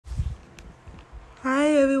Hi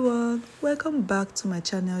everyone, welcome back to my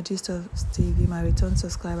channel Gist of TV. My return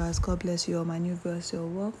subscribers, God bless you all. My new viewers, you're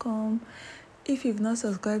welcome. If you've not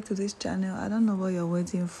subscribed to this channel, I don't know what you're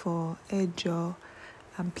waiting for. Joe,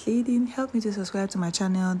 I'm pleading, help me to subscribe to my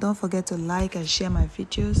channel. Don't forget to like and share my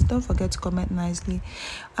videos. Don't forget to comment nicely,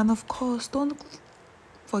 and of course don't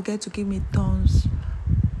forget to give me thumbs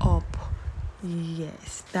up.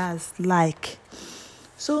 Yes, that's like.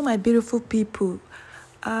 So my beautiful people,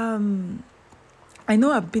 I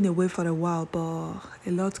know I've been away for a while, but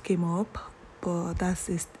a lot came up. But that's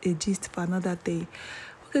a gist for another day.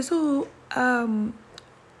 Okay, so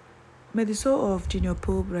may the soul of Junior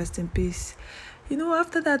Pope rest in peace.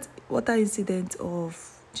 After that water incident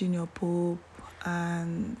of Junior Pope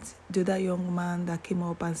and the other young man that came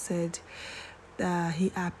up and said that he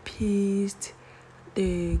appeased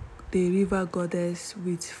the river goddess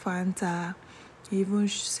with Fanta. He even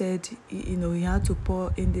said, he had to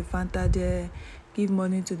pour in the Fanta there, give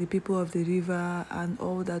money to the people of the river and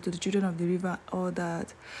all that, to the children of the river, all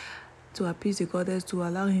that, to appease the goddess, to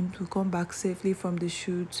allow him to come back safely from the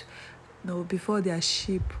shoot, before their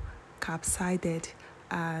ship capsided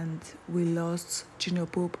and we lost Junior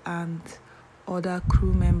Pope and other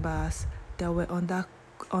crew members that were on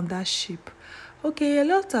that ship. Okay, a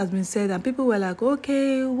lot has been said and people were like,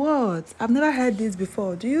 okay, what? I've never heard this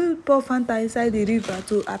before. Do you pour Fanta inside the river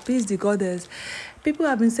to appease the goddess? People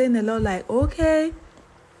have been saying a lot like, okay,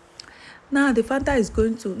 now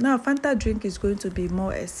Fanta drink is going to be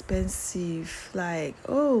more expensive. Like,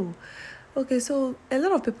 oh, okay, so a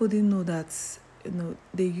lot of people didn't know that,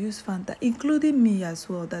 they use Fanta, including me as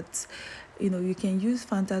well, that, you can use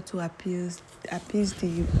Fanta to appease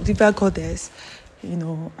the river goddess,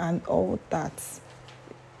 and all that.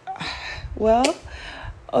 Well,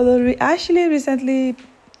 olori actually recently,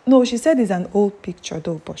 no, she said it's an old picture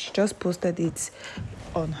though, but she just posted it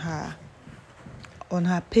on her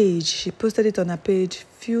page. She posted it on her page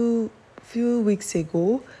few weeks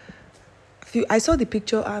ago. I saw the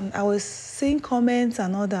picture and I was seeing comments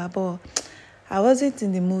and all that, but I wasn't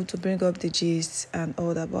in the mood to bring up the gist and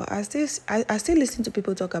all that. But I still listen to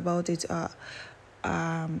people talk about it.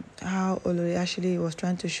 How Olori actually was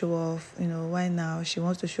trying to show off, why now she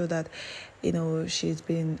wants to show that, she's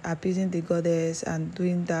been appeasing the goddess and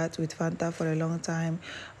doing that with Fanta for a long time,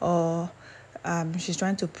 or she's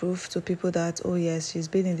trying to prove to people that, oh yes, she's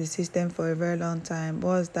been in the system for a very long time.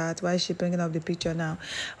 What's that? Why is she bringing up the picture now?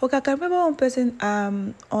 Okay, I can remember one person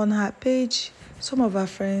on her page, some of her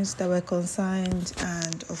friends that were concerned,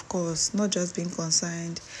 and of course not just being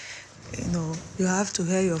concerned, you have to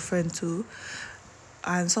hear your friend too,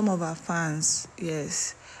 and some of her fans,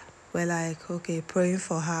 yes, were like, okay, praying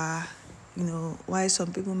for her. Why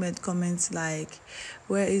some people made comments like,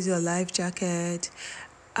 where is your life jacket?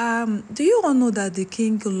 Do you all know that the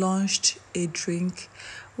king launched a drink?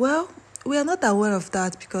 Well, we are not aware of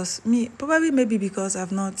that because maybe because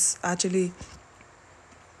I've not actually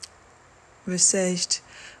researched.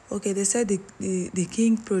 Okay, they said the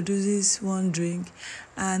king produces one drink,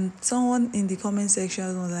 and someone in the comment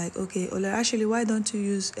section was like, okay, actually, why don't you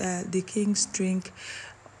use the king's drink,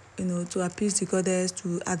 to appease the goddess,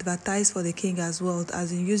 to advertise for the king as well,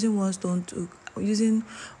 as in using one stone to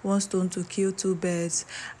kill two birds.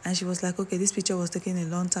 And she was like, okay, this picture was taken a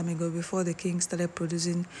long time ago before the king started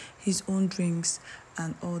producing his own drinks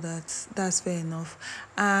and all that. That's fair enough.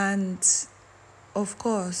 And of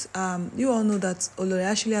course, you all know that Olori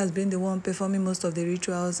actually has been the one performing most of the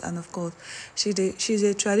rituals, and of course, she's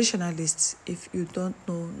a traditionalist. If you don't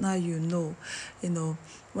know, now you know.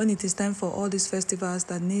 When it is time for all these festivals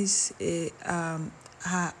that needs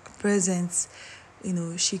her presence,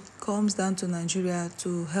 she comes down to Nigeria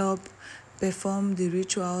to help perform the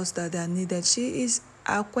rituals that are needed. She is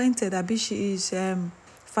acquainted, she is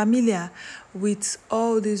familiar with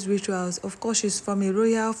all these rituals. Of course, she's from a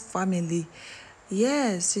royal family.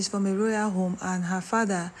 Yes, she's from a royal home, and her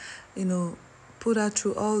father, put her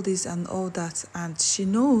through all this and all that, and she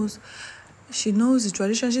knows the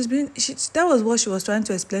tradition. That was what she was trying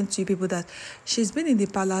to explain to you people, that she's been in the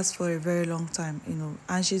palace for a very long time,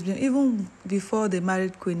 and she's been, even before they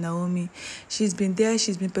married Queen Naomi, she's been there.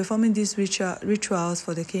 She's been performing these rituals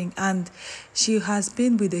for the king, and she has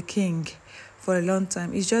been with the king for a long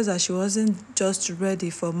time. It's just that she wasn't just ready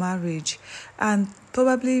for marriage, and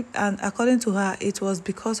probably, and according to her, it was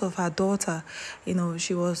because of her daughter.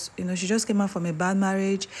 She just came out from a bad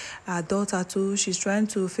marriage. Her daughter too, she's trying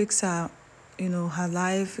to fix her, her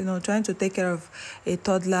life, trying to take care of a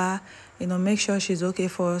toddler, make sure she's okay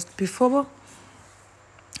first before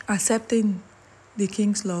accepting the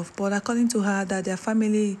king's love. But according to her, that their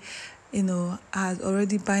family, had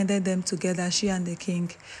already binded them together, she and the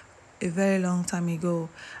king, a very long time ago.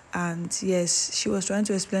 And yes, she was trying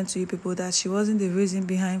to explain to you people that she wasn't the reason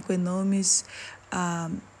behind Queen Naomi's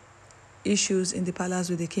issues in the palace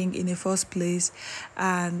with the king in the first place,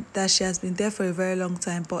 and that she has been there for a very long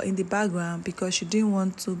time, but in the background, because she didn't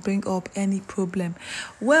want to bring up any problem.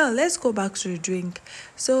 Well, let's go back to the drink.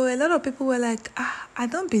 So a lot of people were like, I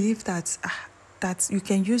don't believe that that you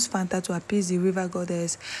can use Fanta to appease the river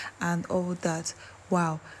goddess and all that.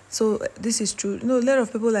 Wow. So this is true. A lot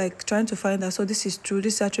of people like trying to find out, so this is true,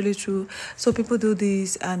 this is actually true, so people do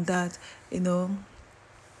this and that,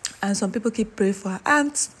 and some people keep praying for her.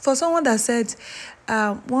 And for someone that said,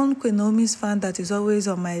 one Queen Naomi's fan that is always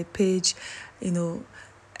on my page,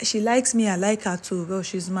 she likes me, I like her too. Well,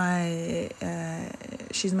 she's my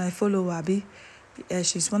follower, Abi.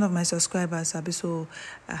 She's one of my subscribers, Abi. So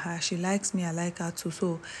she likes me, I like her too.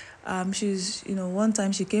 So she's, one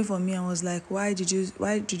time she came for me and was like, why did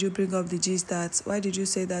you bring up the gist that, why did you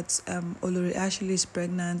say that Olori Ashley is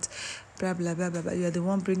pregnant, blah blah blah blah blah, you're the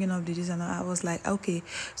one bringing up the gist? And I was like, okay,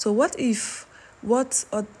 so what if what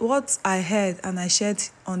I heard and I shared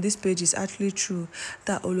on this page is actually true,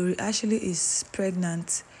 that Olori Ashley is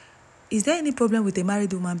pregnant? Is there any problem with a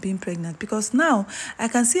married woman being pregnant? Because now I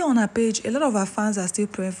can see on her page, a lot of her fans are still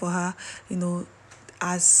praying for her,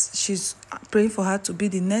 as she's praying for her to be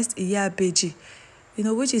the next Iya Beji,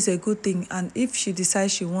 which is a good thing. And if she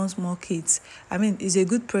decides she wants more kids, it's a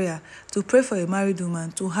good prayer to pray for a married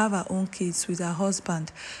woman to have her own kids with her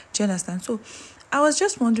husband. Do you understand? So I was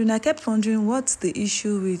just wondering, I kept wondering, what's the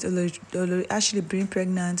issue with Olori Ashley being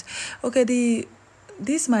pregnant? Okay,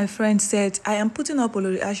 this my friend said, I am putting up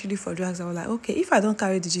Olori Ashley for drugs. I was like, okay, if I don't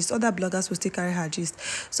carry the gist, other bloggers will still carry her gist.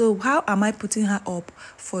 So how am I putting her up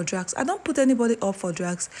for drugs? I don't put anybody up for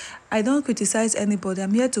drugs. I don't criticize anybody.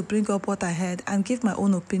 I'm here to bring up what I heard and give my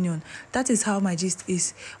own opinion. That is how my gist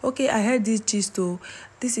is. Okay, I heard this gist, though.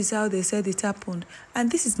 This is how they said it happened. And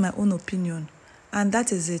this is my own opinion. And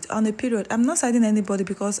that is it. On a period, I'm not citing anybody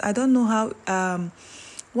because I don't know how...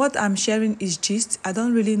 what I'm sharing is gist. I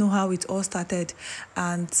don't really know how it all started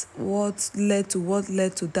and what led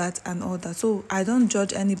to that and all that. So I don't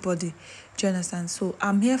judge anybody. Do you understand? So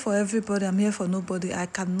I'm here for everybody. I'm here for nobody. I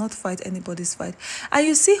cannot fight anybody's fight. And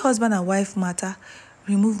you see, husband and wife matter.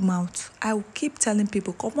 Remove mouth. I will keep telling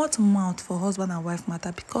people, come out mouth for husband and wife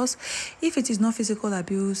matter, because if it is not physical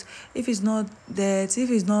abuse, if it's not death, if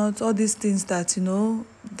it's not all these things that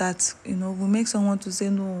will make someone to say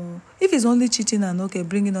no, if it's only cheating and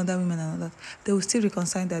bringing other women and all that, they will still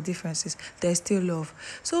reconcile their differences. There's still love.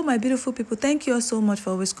 So my beautiful people, thank you all so much for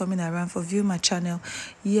always coming around, for viewing my channel.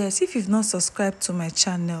 Yes, if you've not subscribed to my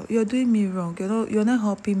channel, you're doing me wrong. You're not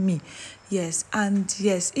helping me. Yes, and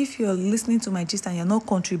yes, if you're listening to my gist and you're not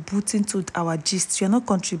contributing to our gist, you're not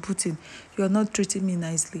treating me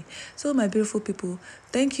nicely. So my beautiful people,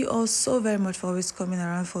 thank you all so very much for always coming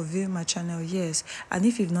around, for viewing my channel. Yes, and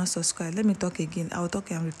if you've not subscribed, let me talk again. I'll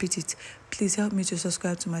talk and repeat it. Please help me to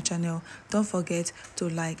subscribe to my channel. Don't forget to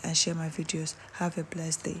like and share my videos. Have a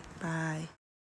blessed day. Bye.